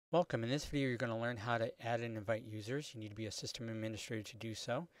Welcome. In this video, you're going to learn how to add and invite users. You need to be a system administrator to do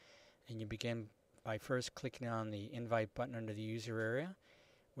so. And you begin by first clicking on the invite button under the user area,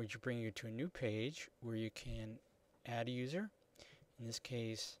 which will bring you to a new page where you can add a user. In this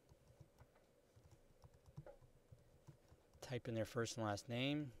case, type in their first and last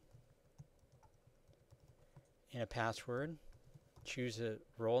name and a password. Choose a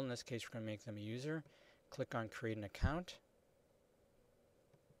role. In this case, we're going to make them a user. Click on create an account.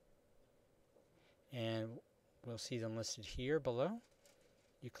 And we'll see them listed here below.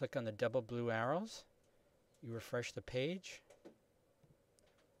 You click on the double blue arrows. You refresh the page.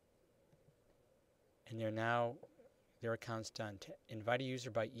 And their account's done. To invite a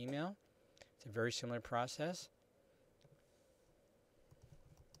user by email, it's a very similar process.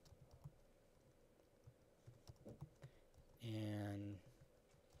 And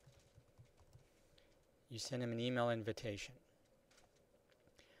you send them an email invitation.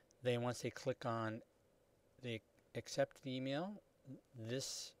 Then once they click on they accept the email,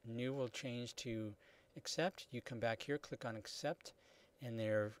 this new will change to accept. You come back here, click on accept, and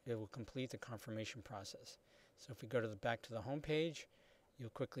it will complete the confirmation process. So if we go to back to the home page, you'll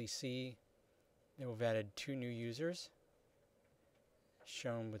quickly see that we've added 2 new users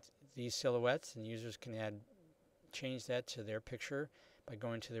shown with these silhouettes, and users can change that to their picture by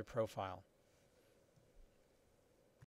going to their profile.